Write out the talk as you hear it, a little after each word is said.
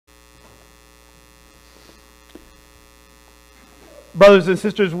Brothers and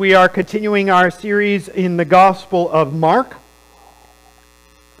sisters, we are continuing our series in the Gospel of Mark.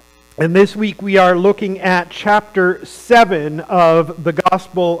 And this week we are looking at chapter 7 of the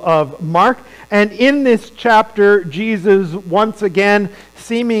Gospel of Mark. And in this chapter, Jesus once again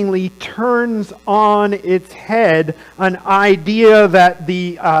seemingly turns on its head an idea that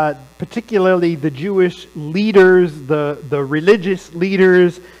particularly the Jewish leaders, the religious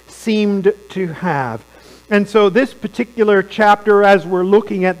leaders, seemed to have. And so this particular chapter, as we're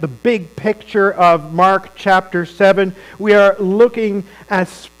looking at the big picture of Mark chapter 7, we are looking at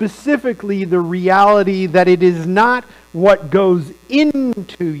specifically the reality that it is not what goes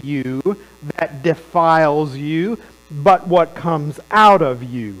into you that defiles you, but what comes out of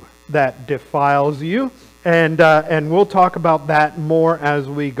you that defiles you. And we'll talk about that more as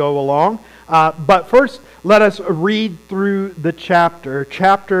we go along. But first, let us read through the chapter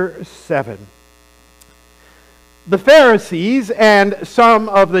 7. The Pharisees and some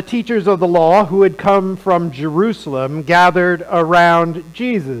of the teachers of the law who had come from Jerusalem gathered around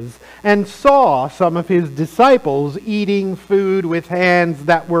Jesus and saw some of his disciples eating food with hands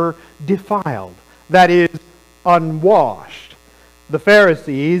that were defiled, that is, unwashed. The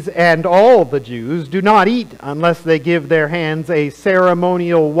Pharisees and all the Jews do not eat unless they give their hands a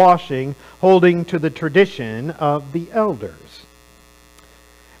ceremonial washing, holding to the tradition of the elders.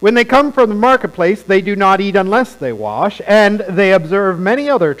 When they come from the marketplace, they do not eat unless they wash, and they observe many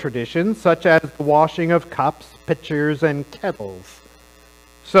other traditions, such as the washing of cups, pitchers, and kettles.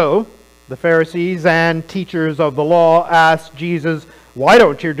 So, the Pharisees and teachers of the law asked Jesus, "Why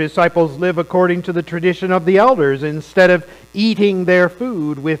don't your disciples live according to the tradition of the elders, instead of eating their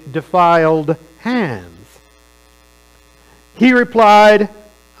food with defiled hands?" He replied,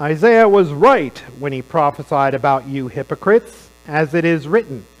 "Isaiah was right when he prophesied about you hypocrites, as it is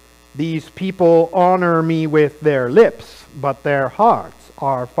written, 'These people honor me with their lips, but their hearts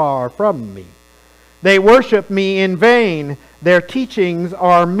are far from me. They worship me in vain. Their teachings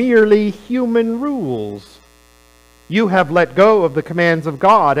are merely human rules.' You have let go of the commands of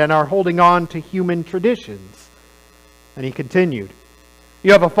God and are holding on to human traditions." And he continued,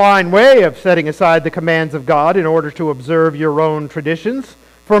 "You have a fine way of setting aside the commands of God in order to observe your own traditions.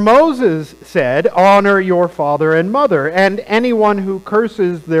 For Moses said, 'Honor your father and mother,' and anyone who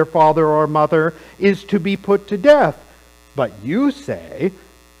curses their father or mother is to be put to death. But you say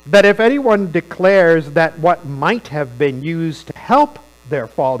that if anyone declares that what might have been used to help their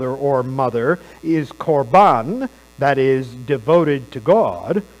father or mother is korban, that is, devoted to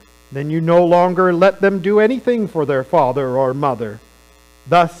God, then you no longer let them do anything for their father or mother.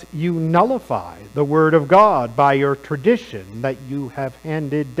 Thus you nullify the word of God by your tradition that you have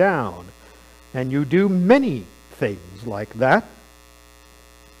handed down. And you do many things like that."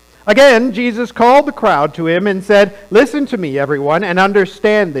 Again, Jesus called the crowd to him and said, "Listen to me, everyone, and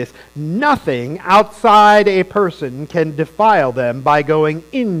understand this. Nothing outside a person can defile them by going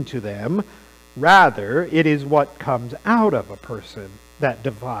into them. Rather, it is what comes out of a person that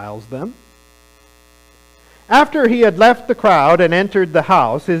defiles them." After he had left the crowd and entered the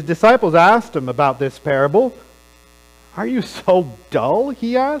house, his disciples asked him about this parable. "Are you so dull?"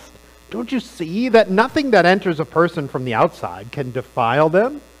 he asked. "Don't you see that nothing that enters a person from the outside can defile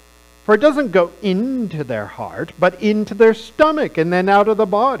them? For it doesn't go into their heart, but into their stomach and then out of the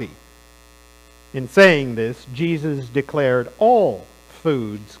body." In saying this, Jesus declared all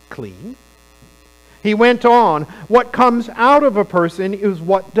foods clean. He went on, "What comes out of a person is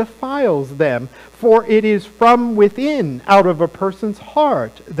what defiles them. For it is from within, out of a person's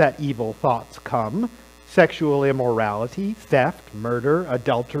heart, that evil thoughts come: sexual immorality, theft, murder,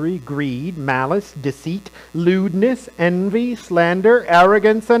 adultery, greed, malice, deceit, lewdness, envy, slander,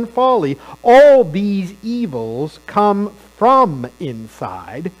 arrogance, and folly. All these evils come from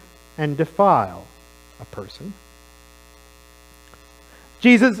inside and defile a person."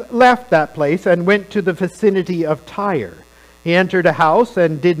 Jesus left that place and went to the vicinity of Tyre. He entered a house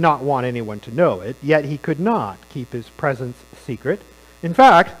and did not want anyone to know it, yet he could not keep his presence secret. In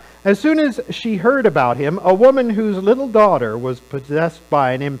fact, as soon as she heard about him, a woman whose little daughter was possessed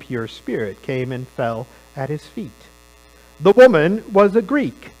by an impure spirit came and fell at his feet. The woman was a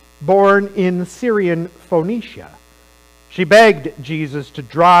Greek, born in Syrian Phoenicia. She begged Jesus to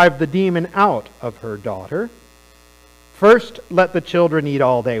drive the demon out of her daughter. "First, let the children eat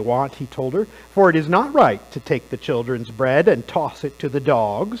all they want," he told her, "for it is not right to take the children's bread and toss it to the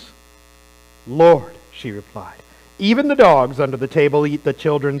dogs." "Lord," she replied, "even the dogs under the table eat the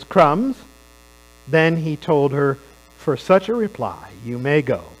children's crumbs." Then he told her, "For such a reply you may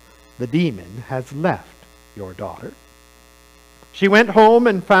go. The demon has left your daughter." She went home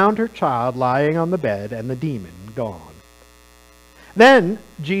and found her child lying on the bed and the demon gone. Then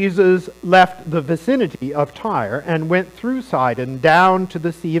Jesus left the vicinity of Tyre and went through Sidon down to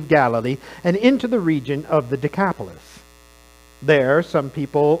the Sea of Galilee and into the region of the Decapolis. There some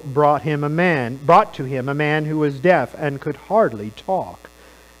people brought to him a man who was deaf and could hardly talk,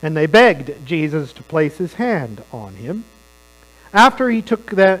 and they begged Jesus to place his hand on him. After he took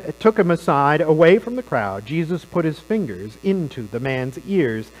him aside away from the crowd, Jesus put his fingers into the man's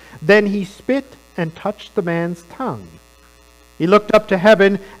ears. Then he spit and touched the man's tongue. He looked up to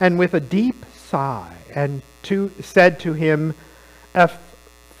heaven and with a deep sigh said to him,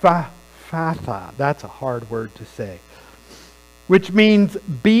 Ephphatha. That's a hard word to say, which means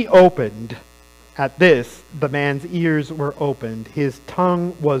be opened. At this, the man's ears were opened, his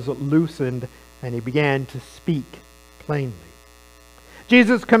tongue was loosened, and he began to speak plainly.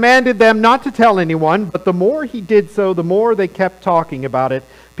 Jesus commanded them not to tell anyone, but the more he did so, the more they kept talking about it.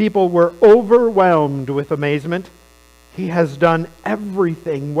 People were overwhelmed with amazement. He has done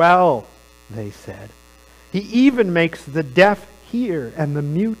everything well, they said. He even makes the deaf hear and the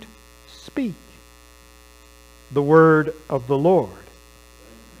mute speak. The word of the Lord.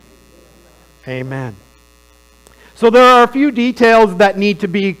 Amen. So there are a few details that need to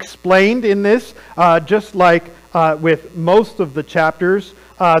be explained in this, just like with most of the chapters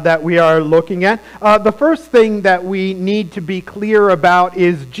that we are looking at. The first thing that we need to be clear about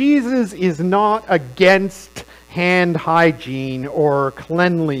is Jesus is not against hand hygiene or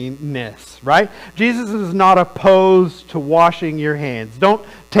cleanliness, right? Jesus is not opposed to washing your hands. Don't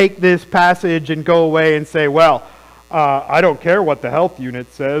take this passage and go away and say, well, I don't care what the health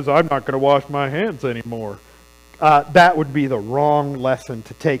unit says, I'm not going to wash my hands anymore. That would be the wrong lesson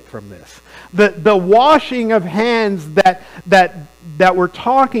to take from this. The washing of hands that we're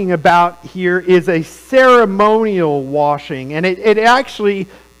talking about here is a ceremonial washing, and it actually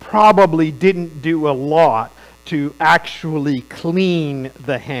probably didn't do a lot to actually clean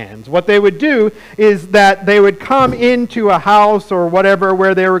the hands. What they would do is that they would come into a house or whatever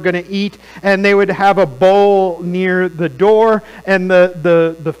where they were going to eat, and they would have a bowl near the door, and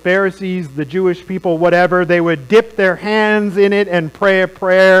the Pharisees, the Jewish people, whatever, they would dip their hands in it and pray a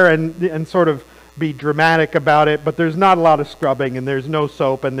prayer and sort of be dramatic about it, but there's not a lot of scrubbing, and there's no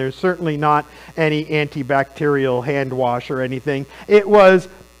soap, and there's certainly not any antibacterial hand wash or anything. It was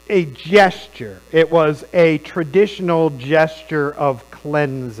a gesture. It was a traditional gesture of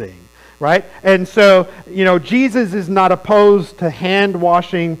cleansing, right? And so, Jesus is not opposed to hand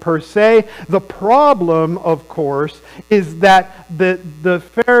washing per se. The problem, of course, is that the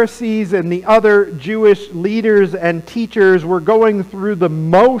Pharisees and the other Jewish leaders and teachers were going through the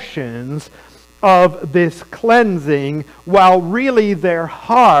motions of this cleansing, while really their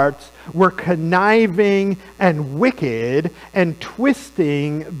hearts were conniving and wicked and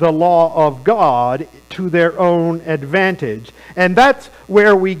twisting the law of God to their own advantage. And that's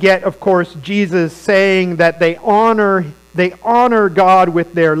where we get, of course, Jesus saying that they honor God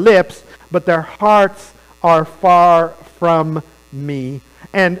with their lips, but their hearts are far from me,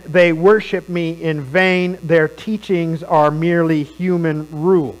 and they worship me in vain. Their teachings are merely human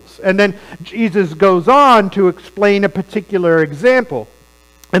rules. And then Jesus goes on to explain a particular example.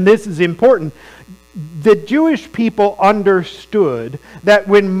 And this is important. The Jewish people understood that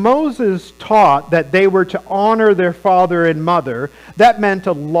when Moses taught that they were to honor their father and mother, that meant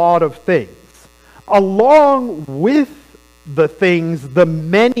a lot of things. Along with the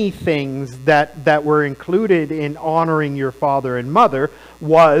many things that were included in honoring your father and mother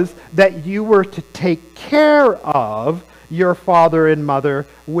was that you were to take care of your father and mother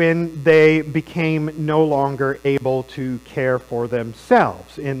when they became no longer able to care for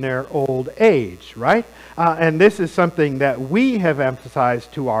themselves in their old age, right? And this is something that we have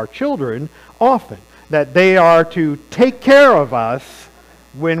emphasized to our children often, that they are to take care of us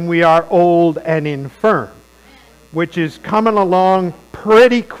when we are old and infirm, which is coming along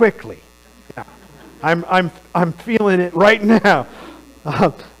pretty quickly. Yeah. I'm feeling it right now.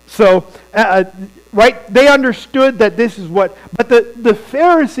 Right? They understood that this is what... But the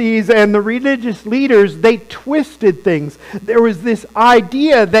Pharisees and the religious leaders, they twisted things. There was this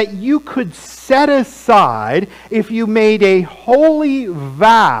idea that you could set aside, if you made a holy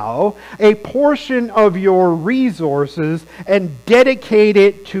vow, a portion of your resources and dedicate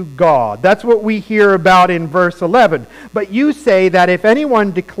it to God. That's what we hear about in verse 11. But you say that if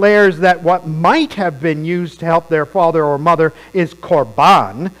anyone declares that what might have been used to help their father or mother is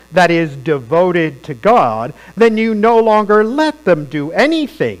korban, that is devoted to God, then you no longer let them do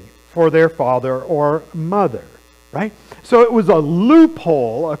anything for their father or mother. right? So it was a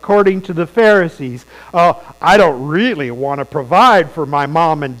loophole, according to the Pharisees. I don't really want to provide for my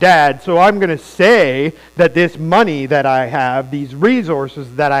mom and dad, so I'm going to say that this money that I have, these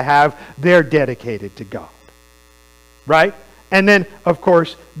resources that I have, they're dedicated to God, right? And then, of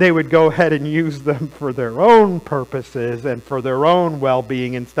course, they would go ahead and use them for their own purposes and for their own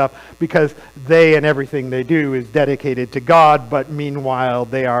well-being and stuff, because they and everything they do is dedicated to God, but meanwhile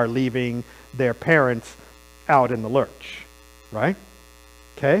they are leaving their parents out in the lurch, right?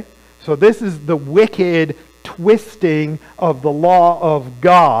 Okay? So this is the wicked twisting of the law of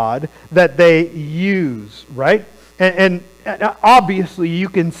God that they use, right? And obviously you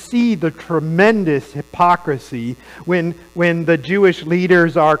can see the tremendous hypocrisy when the Jewish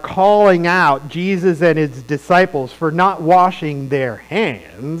leaders are calling out Jesus and his disciples for not washing their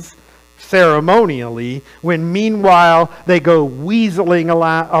hands ceremonially, when meanwhile they go weaseling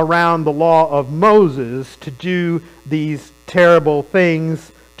around the law of Moses to do these terrible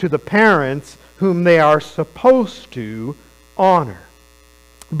things to the parents whom they are supposed to honor.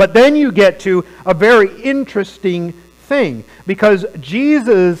 But then you get to a very interesting thing, because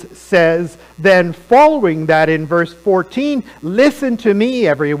Jesus says then, following that in verse 14, listen to me,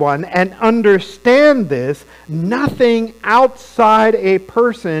 everyone, and understand this. Nothing outside a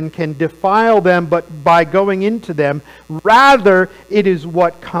person can defile them but by going into them. Rather, it is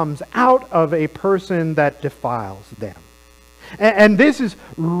what comes out of a person that defiles them. And this is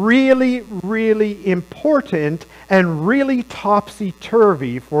really, really important and really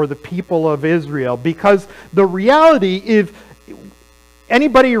topsy-turvy for the people of Israel, because the reality, if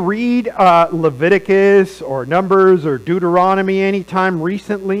anybody read Leviticus or Numbers or Deuteronomy anytime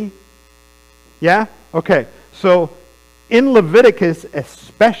recently? Yeah? Okay. So in Leviticus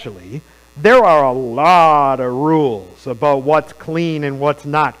especially, there are a lot of rules about what's clean and what's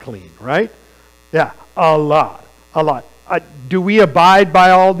not clean, right? Yeah, a lot. A lot. Do we abide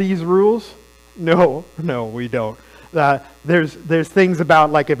by all these rules? No, we don't. There's things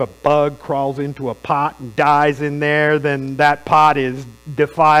about, like, if a bug crawls into a pot and dies in there, then that pot is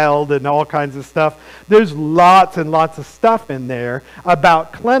defiled and all kinds of stuff. There's lots and lots of stuff in there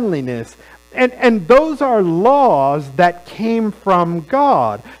about cleanliness. And those are laws that came from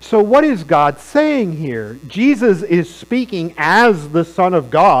God. So what is God saying here? Jesus is speaking as the Son of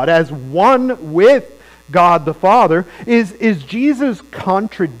God, as one with God the Father. Is Jesus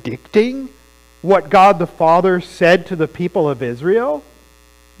contradicting what God the Father said to the people of Israel?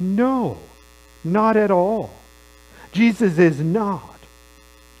 No, not at all. Jesus is not.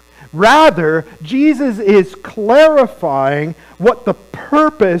 Rather, Jesus is clarifying what the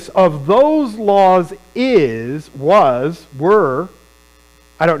purpose of those laws were.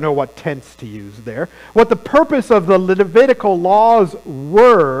 I don't know what tense to use there. What the purpose of the Levitical laws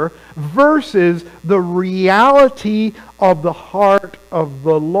were versus the reality of the heart of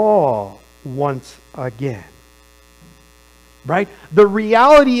the law once again. Right? The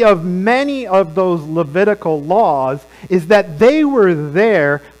reality of many of those Levitical laws is that they were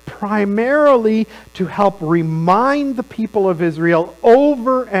there primarily to help remind the people of Israel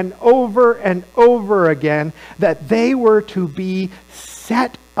over and over and over again that they were to be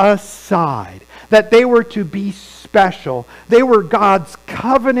set aside, that they were to be special. They were God's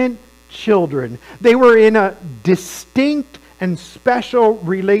covenant children. They were in a distinct and special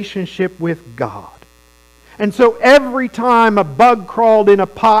relationship with God. And so every time a bug crawled in a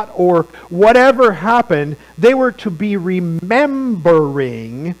pot or whatever happened, they were to be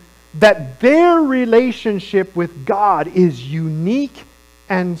remembering that their relationship with God is unique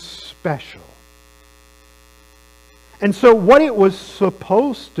and special. And so what it was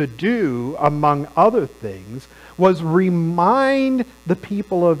supposed to do, among other things, was remind the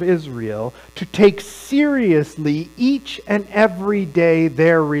people of Israel to take seriously each and every day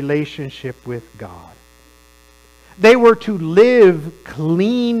their relationship with God. They were to live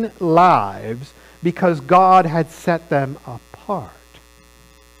clean lives because God had set them apart.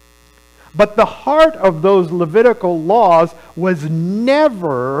 But the heart of those Levitical laws was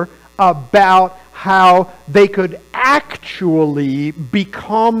never about how they could actually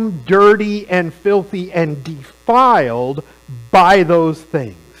become dirty and filthy and defiled by those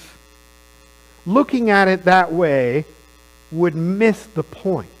things. Looking at it that way would miss the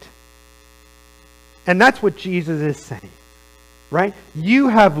point. And that's what Jesus is saying, right? You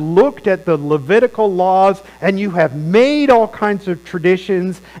have looked at the Levitical laws and you have made all kinds of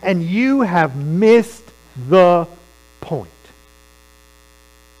traditions and you have missed the point.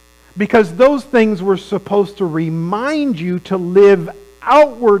 Because those things were supposed to remind you to live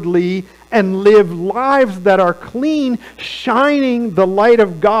outwardly and live lives that are clean, shining the light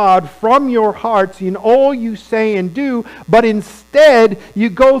of God from your hearts in all you say and do, but instead you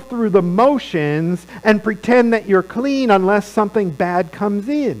go through the motions and pretend that you're clean unless something bad comes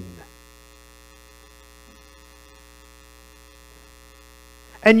in.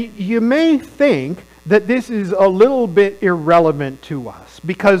 And you may think that this is a little bit irrelevant to us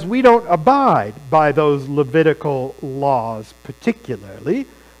because we don't abide by those Levitical laws particularly.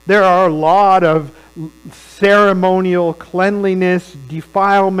 There are a lot of ceremonial cleanliness,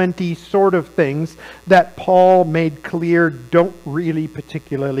 defilement-y sort of things that Paul made clear don't really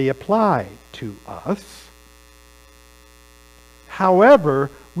particularly apply to us.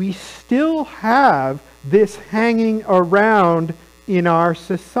 However, we still have this hanging around in our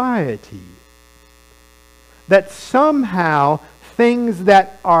society. That somehow things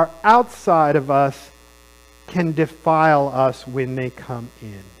that are outside of us can defile us when they come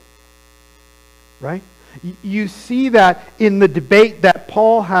in. Right? You see that in the debate that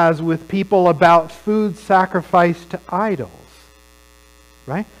Paul has with people about food sacrificed to idols.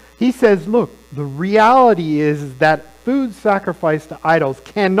 Right? He says, look, the reality is that food sacrificed to idols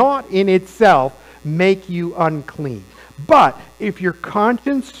cannot in itself make you unclean. But if your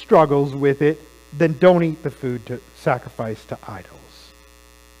conscience struggles with it, then don't eat the food to sacrifice to idols.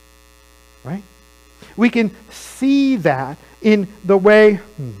 Right? We can see that in the way...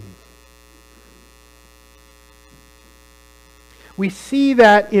 We see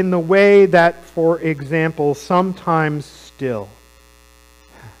that in the way that, for example, sometimes still,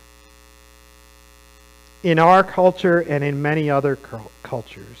 in our culture and in many other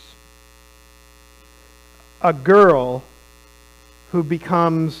cultures, a girl who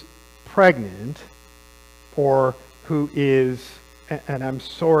becomes pregnant, or who is, and I'm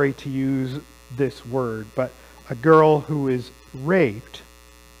sorry to use this word, but a girl who is raped,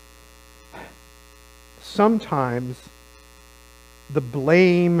 sometimes the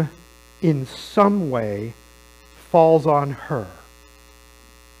blame in some way falls on her.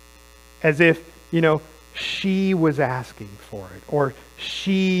 As if, she was asking for it, or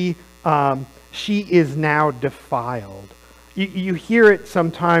she is now defiled. You hear it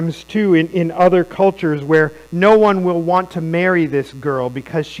sometimes too in other cultures where no one will want to marry this girl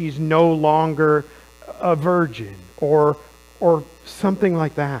because she's no longer a virgin, or something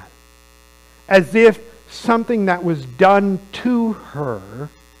like that. As if something that was done to her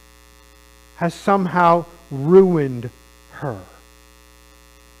has somehow ruined her.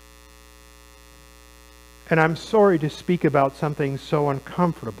 And I'm sorry to speak about something so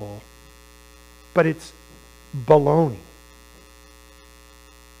uncomfortable, but it's baloney.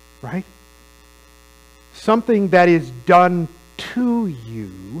 Right? Something that is done to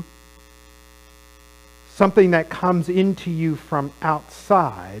you, something that comes into you from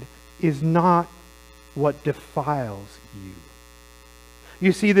outside, is not what defiles you.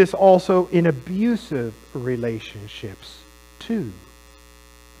 You see this also in abusive relationships too,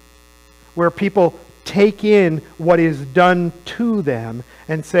 where people take in what is done to them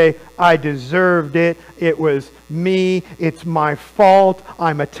and say, I deserved it, it was me, it's my fault,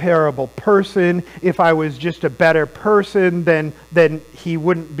 I'm a terrible person. If I was just a better person, then he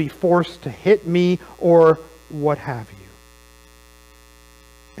wouldn't be forced to hit me, or what have you.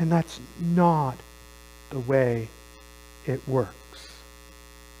 And that's not the way it works.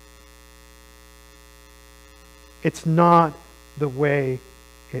 It's not the way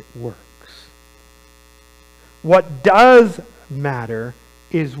it works. What does matter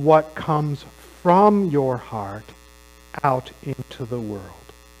is what comes from your heart out into the world.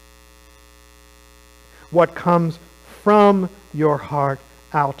 What comes from your heart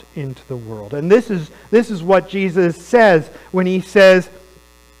out into the world. And this is what Jesus says when he says,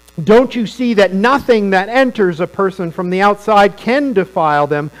 don't you see that nothing that enters a person from the outside can defile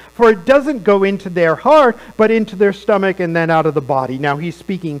them? For it doesn't go into their heart, but into their stomach and then out of the body. Now he's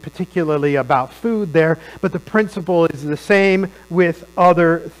speaking particularly about food there, but the principle is the same with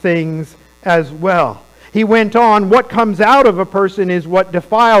other things as well. He went on, what comes out of a person is what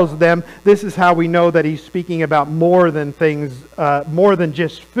defiles them. This is how we know that he's speaking about more than things, more than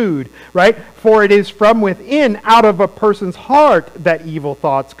just food, right? For it is from within, out of a person's heart, that evil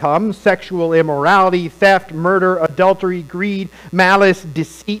thoughts come. Sexual immorality, theft, murder, adultery, greed, malice,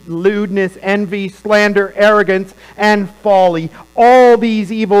 deceit, lewdness, envy, slander, arrogance, and folly. All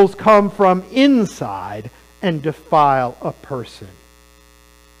these evils come from inside and defile a person.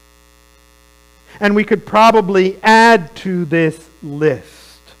 And we could probably add to this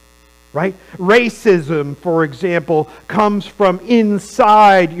list, right? Racism, for example, comes from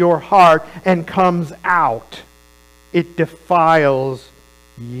inside your heart and comes out. It defiles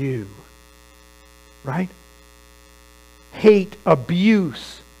you. right? Hate,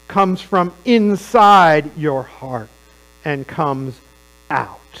 abuse comes from inside your heart and comes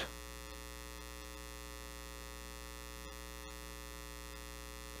out.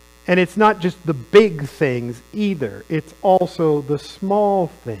 And it's not just the big things either. It's also the small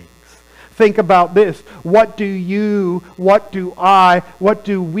things. Think about this. What do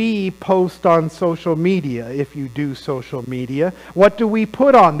we post on social media if you do social media? What do we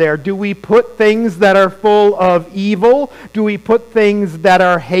put on there? Do we put things that are full of evil? Do we put things that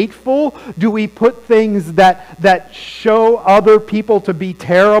are hateful? Do we put things that show other people to be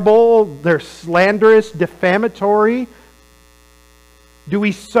terrible? They're slanderous, defamatory? Do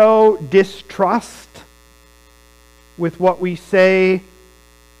we sow distrust with what we say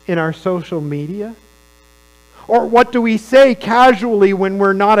in our social media? Or what do we say casually when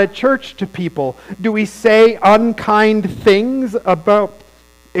we're not at church to people? Do we say unkind things about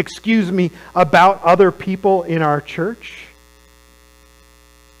other people in our church?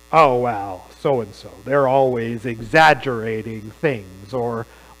 Oh, well, so-and-so, they're always exaggerating things or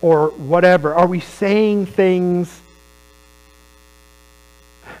whatever. Are we saying things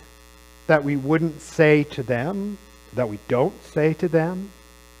that we wouldn't say to them, that we don't say to them?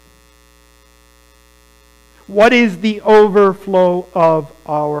 What is the overflow of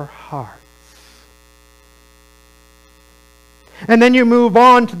our hearts? And then you move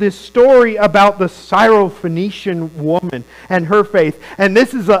on to this story about the Syrophoenician woman and her faith. And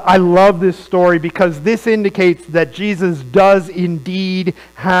I love this story because this indicates that Jesus does indeed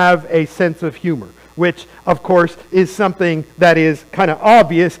have a sense of humor, which, of course, is something that is kind of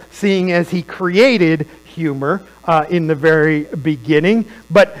obvious, seeing as he created humor in the very beginning.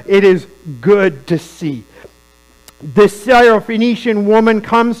 But it is good to see. This Syrophoenician woman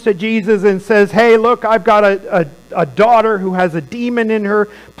comes to Jesus and says, "Hey, look, I've got a daughter who has a demon in her.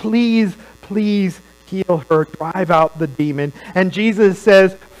 Please heal her, drive out the demon." And Jesus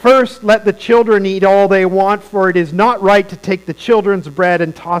says, "First, let the children eat all they want, for it is not right to take the children's bread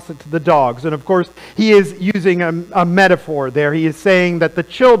and toss it to the dogs." And of course, he is using a metaphor there. He is saying that the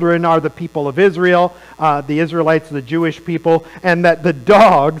children are the people of Israel, the Israelites, the Jewish people, and that the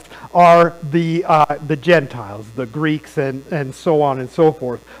dogs are the Gentiles, the Greeks, and so on and so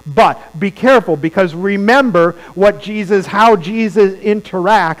forth. But be careful, because remember how Jesus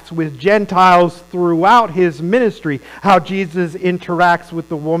interacts with Gentiles throughout his ministry, how Jesus interacts with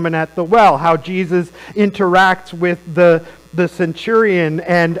the woman at the well, how Jesus interacts with the centurion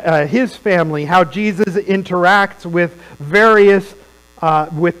and his family, how Jesus interacts with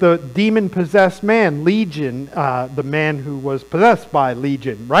with the demon-possessed man, Legion, the man who was possessed by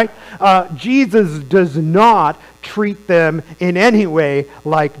Legion, right? Jesus does not treat them in any way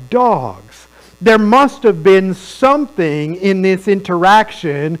like dogs. There must have been something in this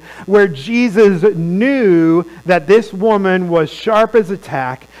interaction where Jesus knew that this woman was sharp as a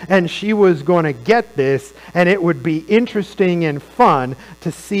tack and she was going to get this, and it would be interesting and fun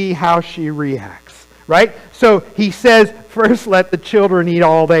to see how she reacts, right? So he says, "First let the children eat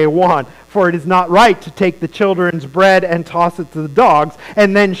all they want, for it is not right to take the children's bread and toss it to the dogs."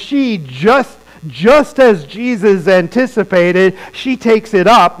 And then she, just as Jesus anticipated, she takes it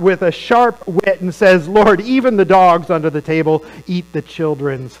up with a sharp wit and says, "Lord, even the dogs under the table eat the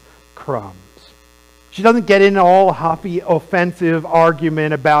children's crumbs." She doesn't get in all huffy, offensive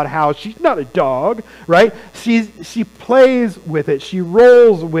argument about how she's not a dog, right? She plays with it. She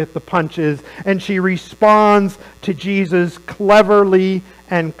rolls with the punches, and she responds to Jesus cleverly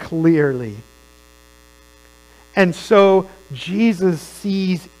and clearly. And so Jesus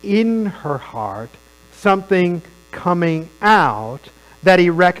sees in her heart something coming out that he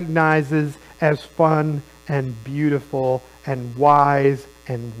recognizes as fun and beautiful and wise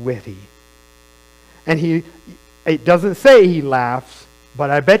and witty. And it doesn't say he laughs,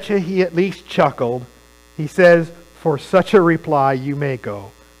 but I bet you he at least chuckled. He says, "For such a reply you may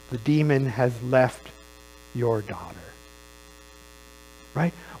go. The demon has left your daughter."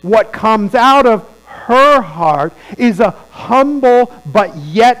 Right? What comes out of her heart is a humble but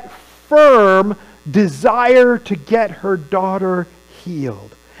yet firm desire to get her daughter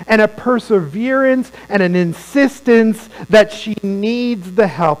healed, and a perseverance and an insistence that she needs the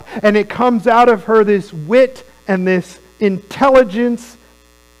help. And it comes out of her this wit and this intelligence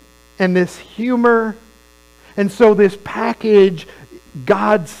and this humor. And so this package,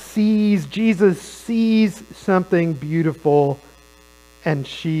 Jesus sees something beautiful, and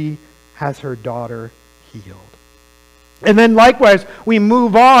she has her daughter healed. And then likewise, we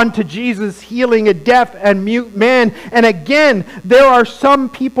move on to Jesus healing a deaf and mute man. And again, there are some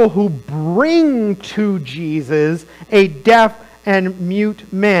people who bring to Jesus a deaf and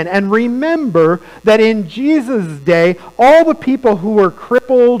mute men. And remember that in Jesus' day, all the people who were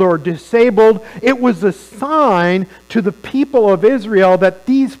crippled or disabled, it was a sign to the people of Israel that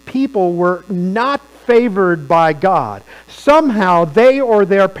these people were not favored by God. Somehow they or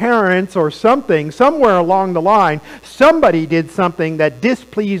their parents or something, somewhere along the line, somebody did something that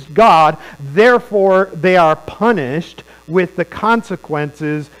displeased God. Therefore, they are punished with the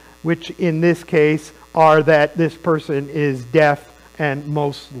consequences, which in this case are that this person is deaf and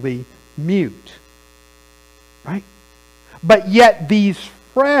mostly mute. Right? But yet these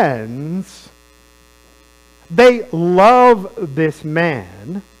friends, they love this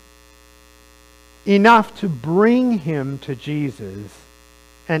man enough to bring him to Jesus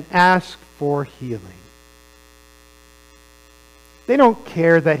and ask for healing. They don't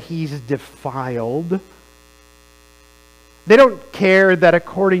care that he's defiled. They don't care that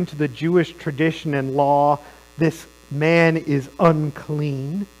according to the Jewish tradition and law, this man is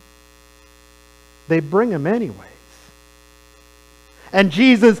unclean. They bring him anyways. And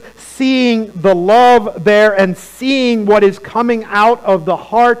Jesus, seeing the love there and seeing what is coming out of the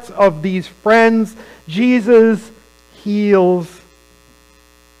hearts of these friends, Jesus heals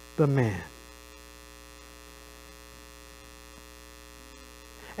the man.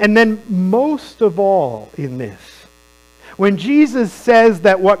 And then most of all in this, when Jesus says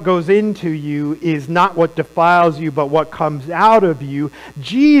that what goes into you is not what defiles you, but what comes out of you,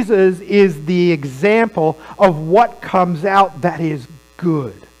 Jesus is the example of what comes out that is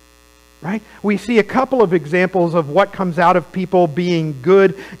good. Right? We see a couple of examples of what comes out of people being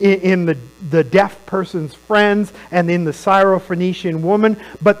good in the deaf person's friends and in the Syrophoenician woman.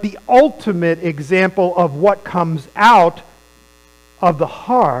 But the ultimate example of what comes out of the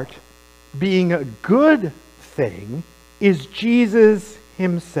heart being a good thing is Jesus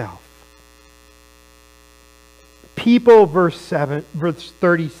himself. People, verse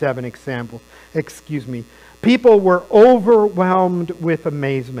 37 example, people were overwhelmed with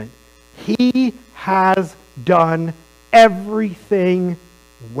amazement. He has done everything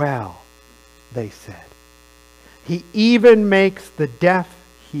well, they said. He even makes the deaf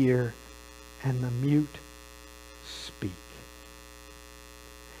hear and the mute speak.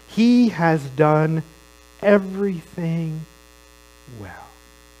 He has done everything well.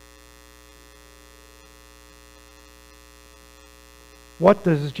 What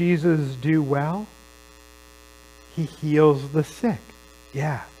does Jesus do well? He heals the sick.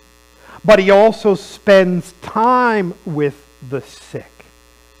 Yeah. But he also spends time with the sick.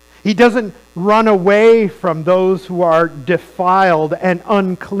 He doesn't run away from those who are defiled and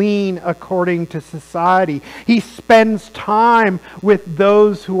unclean according to society. He spends time with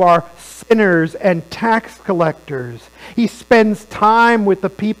those who are sinners and tax collectors. He spends time with the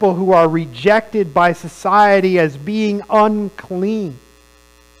people who are rejected by society as being unclean.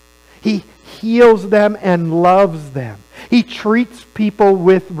 He heals them and loves them. He treats people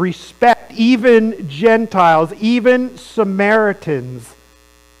with respect, even Gentiles, even Samaritans.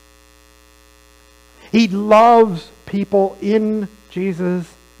 He loves people in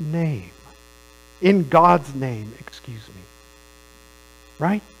Jesus' name. In God's name, excuse me.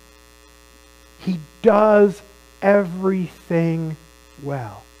 Right? He does everything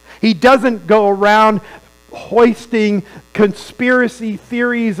well. He doesn't go around hoisting conspiracy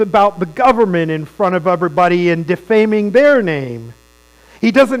theories about the government in front of everybody and defaming their name.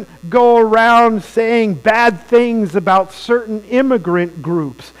 He doesn't go around saying bad things about certain immigrant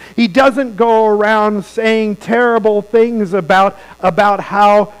groups. He doesn't go around saying terrible things about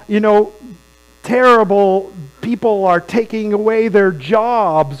how, terrible people are taking away their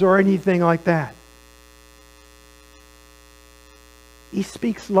jobs or anything like that. He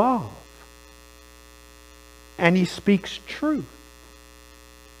speaks love. And he speaks truth.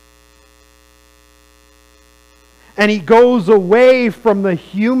 And he goes away from the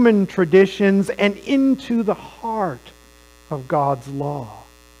human traditions and into the heart of God's law.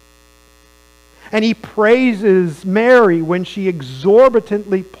 And he praises Mary when she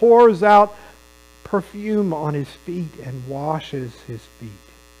exorbitantly pours out perfume on his feet and washes his feet.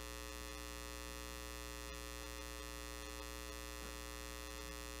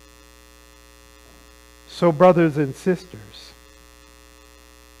 So, brothers and sisters,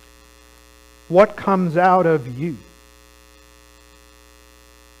 what comes out of you?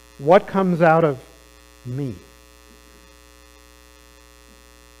 What comes out of me?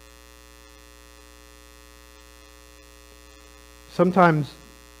 Sometimes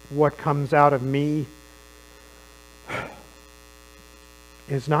what comes out of me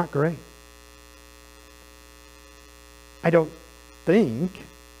is not great. I don't think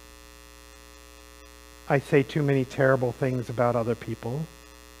I say too many terrible things about other people.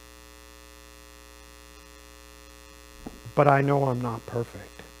 But I know I'm not perfect.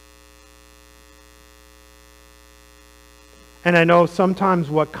 And I know sometimes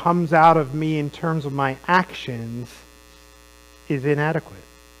what comes out of me in terms of my actions is inadequate.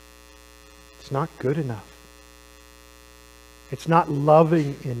 It's not good enough. It's not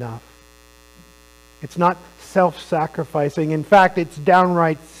loving enough. It's not self-sacrificing. In fact, it's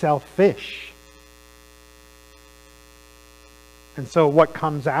downright selfish. And so what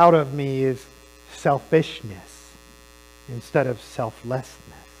comes out of me is selfishness instead of selflessness.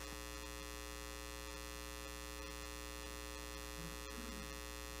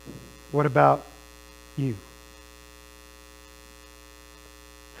 What about you?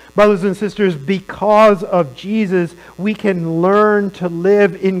 Brothers and sisters, because of Jesus, we can learn to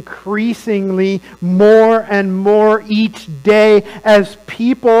live increasingly more and more each day as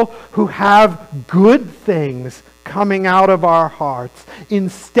people who have good things coming out of our hearts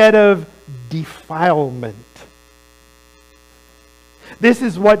instead of defilement. This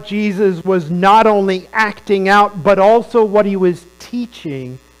is what Jesus was not only acting out, but also what he was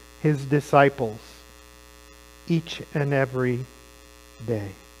teaching his disciples each and every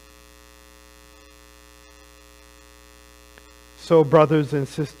day. So, brothers and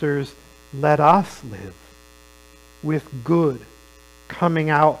sisters, let us live with good coming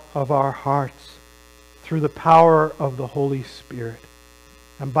out of our hearts through the power of the Holy Spirit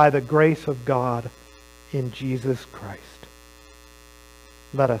and by the grace of God in Jesus Christ.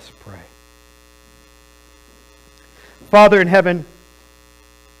 Let us pray. Father in heaven,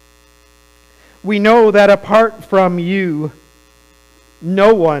 we know that apart from you,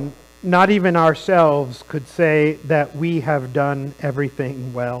 no one, not even ourselves, could say that we have done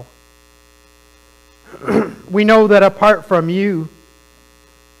everything well. We know that apart from you,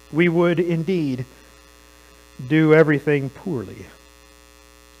 we would indeed do everything poorly.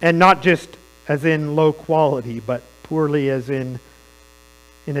 And not just as in low quality, but poorly as in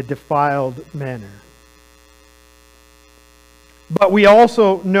a defiled manner. But we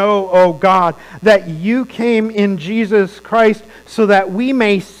also know, O God, that you came in Jesus Christ so that we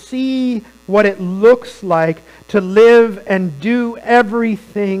may see what it looks like to live and do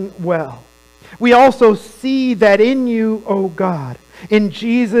everything well. We also see that in you, O God, in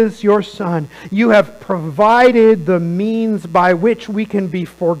Jesus, your Son, you have provided the means by which we can be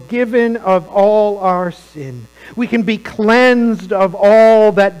forgiven of all our sin. We can be cleansed of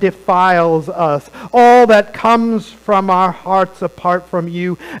all that defiles us, all that comes from our hearts apart from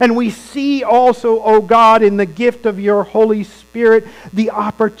you. And we see also, O God, in the gift of your Holy Spirit, the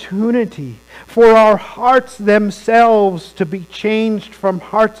opportunity for our hearts themselves to be changed from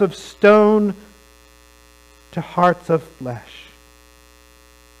hearts of stone to hearts of flesh,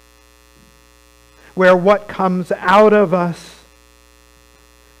 where what comes out of us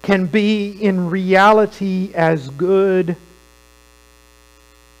can be in reality as good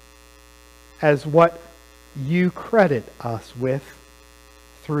as what you credit us with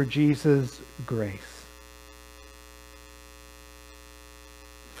through Jesus' grace.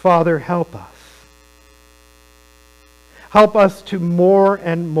 Father, help us. Help us to more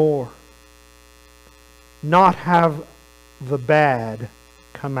and more not have the bad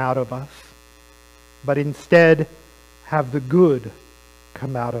come out of us, but instead have the good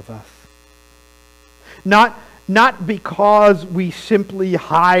come out of us. Not because we simply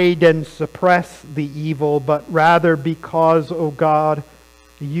hide and suppress the evil, but rather because, O God,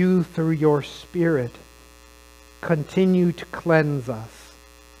 you through your Spirit continue to cleanse us.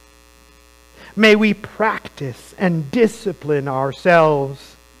 May we practice and discipline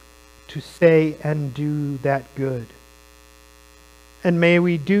ourselves to say and do that good. And may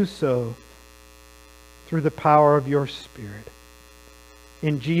we do so through the power of your Spirit.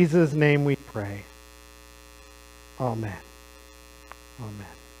 In Jesus' name we pray. Amen. Amen.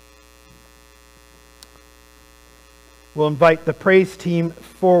 We'll invite the praise team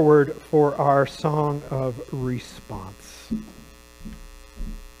forward for our song of response.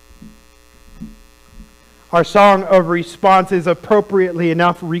 Our song of response is appropriately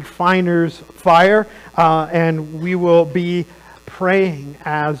enough Refiner's Fire, and we will be praying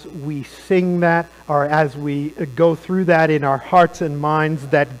as we sing that, or as we go through that in our hearts and minds,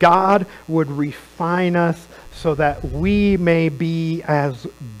 that God would refine us so that we may be as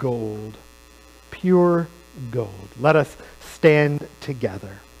gold, pure gold. Let us stand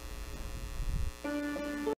together.